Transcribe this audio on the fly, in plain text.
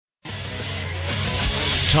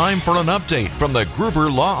time for an update from the Gruber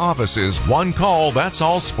Law Office's One Call, That's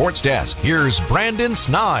All Sports Desk. Here's Brandon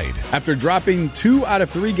Snide. After dropping 2 out of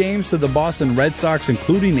 3 games to the Boston Red Sox,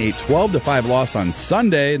 including a 12-5 loss on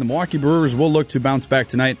Sunday, the Milwaukee Brewers will look to bounce back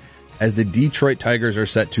tonight as the Detroit Tigers are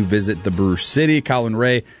set to visit the Brewer City. Colin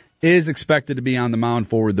Ray is expected to be on the mound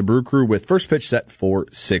for the Brew Crew with first pitch set for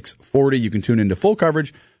 6:40. You can tune into full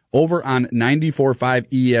coverage over on 94.5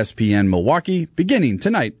 ESPN Milwaukee beginning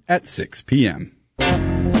tonight at 6 p.m.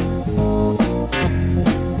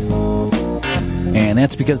 And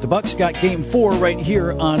that's because the Bucks got Game 4 right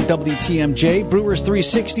here on WTMJ. Brewers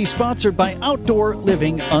 360, sponsored by Outdoor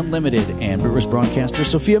Living Unlimited. And Brewers broadcaster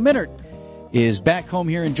Sophia Minnaert is back home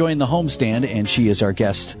here enjoying the homestand, and she is our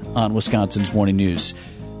guest on Wisconsin's Morning News.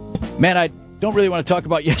 Man, I don't really want to talk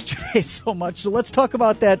about yesterday so much, so let's talk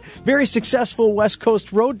about that very successful West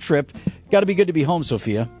Coast road trip. Got to be good to be home,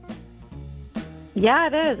 Sophia. Yeah,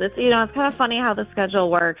 it is. It's it's kind of funny how the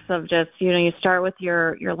schedule works of just, you start with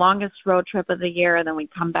your longest road trip of the year, and then we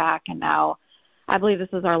come back, and now I believe this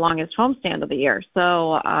is our longest homestand of the year.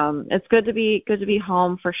 So it's good to be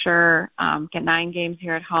home for sure. Get 9 games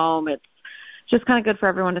here at home. It's just kind of good for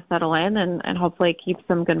everyone to settle in and hopefully keep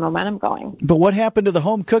some good momentum going. But what happened to the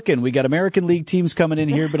home cooking? We got American League teams coming in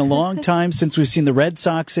here. Been a long time since we've seen the Red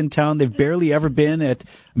Sox in town. They've barely ever been at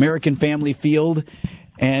American Family Field.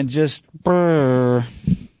 And just brr.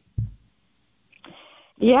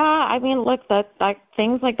 Yeah, I mean, look, that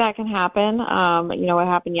things like that can happen. What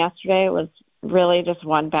happened yesterday was really just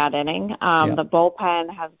one bad inning. The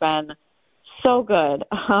bullpen has been so good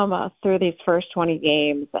through these first 20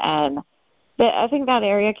 games, and I think that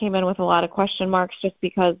area came in with a lot of question marks just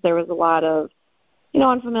because there was a lot of,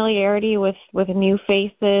 unfamiliarity with new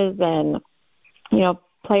faces and,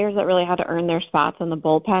 players that really had to earn their spots in the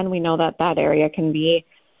bullpen. We know that area can be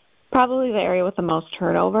probably the area with the most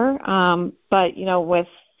turnover. But,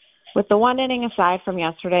 with the one inning aside from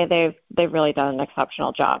yesterday, they've really done an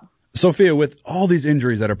exceptional job. Sophia, with all these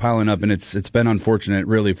injuries that are piling up, and it's been unfortunate,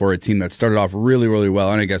 really, for a team that started off really, really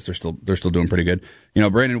well, and I guess they're still doing pretty good.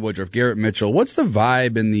 Brandon Woodruff, Garrett Mitchell. What's the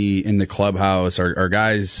vibe in the clubhouse? Are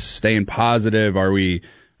guys staying positive? Are we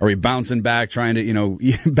bouncing back, trying to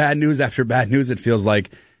bad news after bad news? It feels like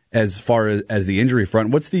as far as the injury front.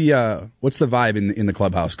 What's the vibe in the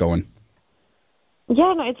clubhouse going?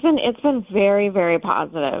 Yeah, no, it's been very, very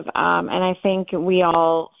positive. And I think we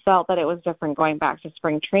all felt that it was different going back to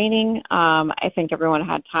spring training. I think everyone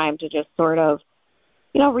had time to just sort of,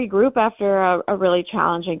 regroup after a really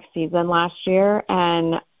challenging season last year.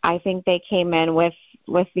 And I think they came in with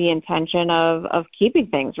the intention of keeping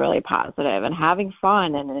things really positive and having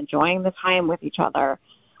fun and enjoying the time with each other.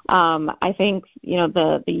 I think,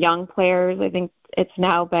 the young players, I think it's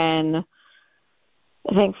now been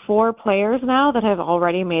 4 players now that have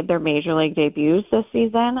already made their major league debuts this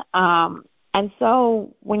season. And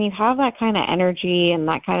so when you have that kind of energy and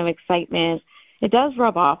that kind of excitement, it does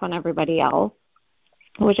rub off on everybody else,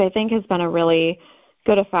 which I think has been a really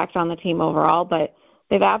good effect on the team overall. But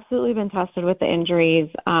they've absolutely been tested with the injuries.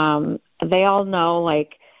 They all know,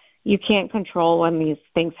 you can't control when these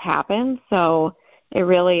things happen. So it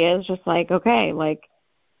really is just okay,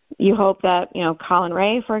 you hope that, Colin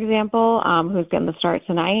Ray, for example, who's getting the start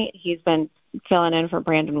tonight, he's been filling in for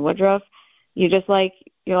Brandon Woodruff. You're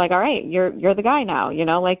all right, you're the guy now,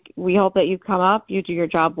 we hope that you come up, you do your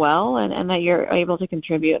job well, and that you're able to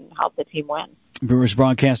contribute and help the team win. Brewers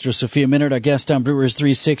broadcaster Sophia Minnaert, our guest on Brewers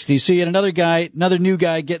 360. So you had another new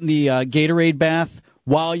guy getting the Gatorade bath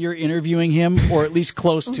while you're interviewing him, or at least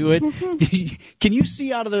close to it. Can you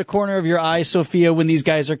see out of the corner of your eye, Sophia, when these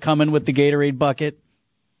guys are coming with the Gatorade bucket?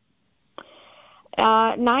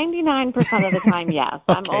 99% of the time, yes. Okay,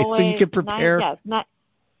 I'm always, so you can prepare.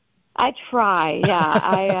 I try,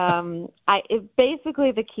 yeah.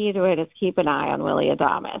 Basically the key to it is keep an eye on Willy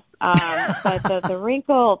Adames. But the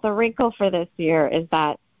wrinkle for this year is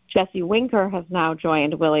that Jesse Winker has now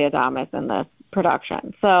joined Willy Adames in this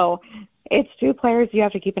production. So it's 2 players you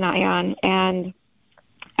have to keep an eye on. And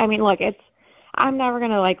I mean, look, I'm never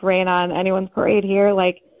going to rain on anyone's parade here.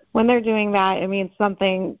 When they're doing that, it means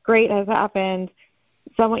something great has happened.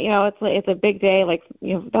 Someone, it's a big day.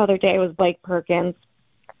 The other day was Blake Perkins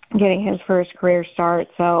getting his first career start.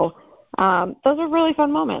 So those are really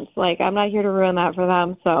fun moments. I'm not here to ruin that for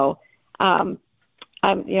them. So that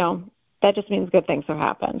just means good things have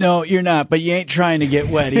happened. No, you're not, but you ain't trying to get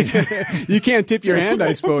wet either. You can't tip your hand,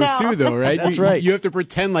 I suppose, too, though, right? That's right. You have to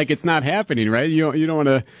pretend like it's not happening, right? You don't want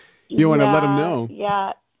to let them know.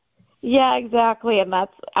 Yeah, exactly.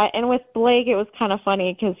 And with Blake, it was kind of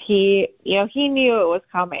funny because he knew it was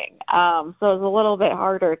coming. So it was a little bit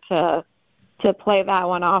harder to play that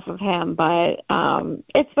one off of him. But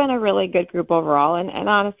it's been a really good group overall, and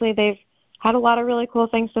honestly, they've had a lot of really cool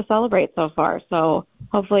things to celebrate so far. So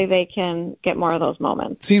hopefully they can get more of those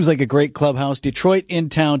moments. Seems like a great clubhouse. Detroit in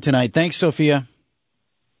town tonight. Thanks, Sophia.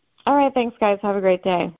 All right, thanks, guys. Have a great day.